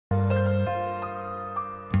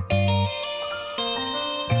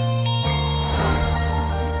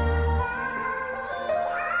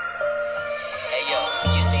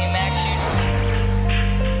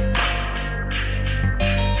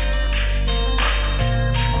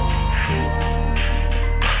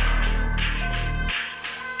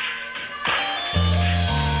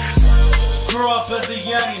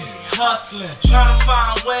hustling, trying to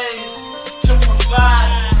find ways to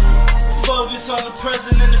provide. Focus on the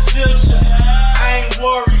present and the future. I ain't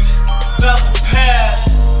worried about the past.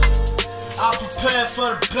 I prepare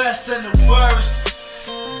for the best and the worst.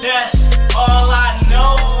 That's all I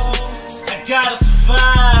know. I gotta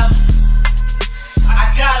survive. I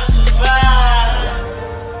gotta survive.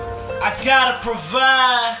 I gotta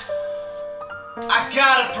provide. I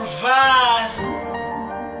gotta provide.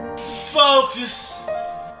 Focus.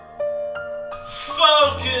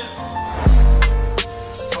 Focus.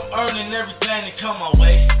 I'm earning everything that come my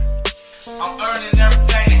way. I'm earning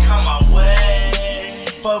everything that come my way.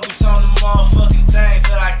 Focus on the motherfucking things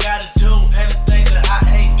that I gotta do and the things that I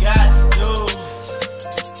ain't got to do.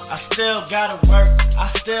 I still gotta work, I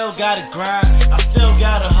still gotta grind, I still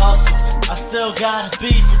gotta hustle, I still gotta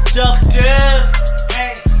be productive.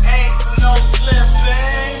 Ain't no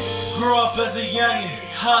slipping. Grew up as a youngin',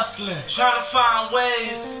 hustling, trying to find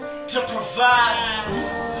ways to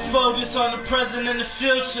provide. Focus on the present and the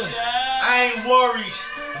future. I ain't worried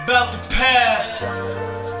about the past.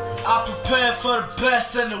 I prepare for the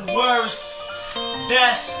best and the worst.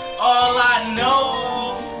 That's all I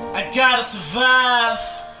know. I gotta survive.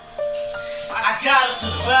 I gotta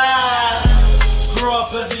survive. Grew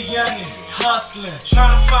up as a youngin', hustling,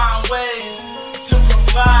 trying to find ways to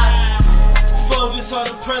provide. Focus on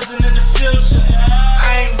the present and the future.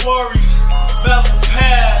 I ain't worried about the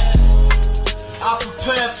past. I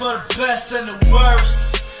prepare for the best and the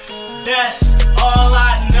worst. That's all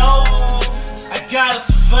I know.